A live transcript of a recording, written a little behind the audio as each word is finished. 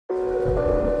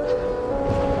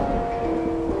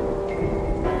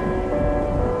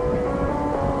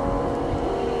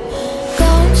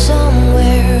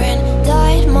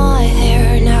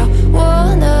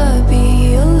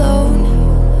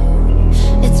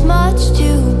much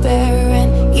to bear,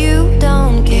 and you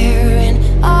don't care, and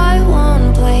I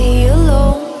won't play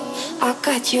alone. I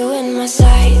got you in my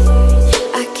sight,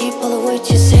 I keep all the words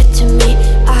you said to me.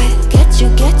 I get you,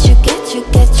 get you, get you,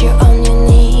 get you on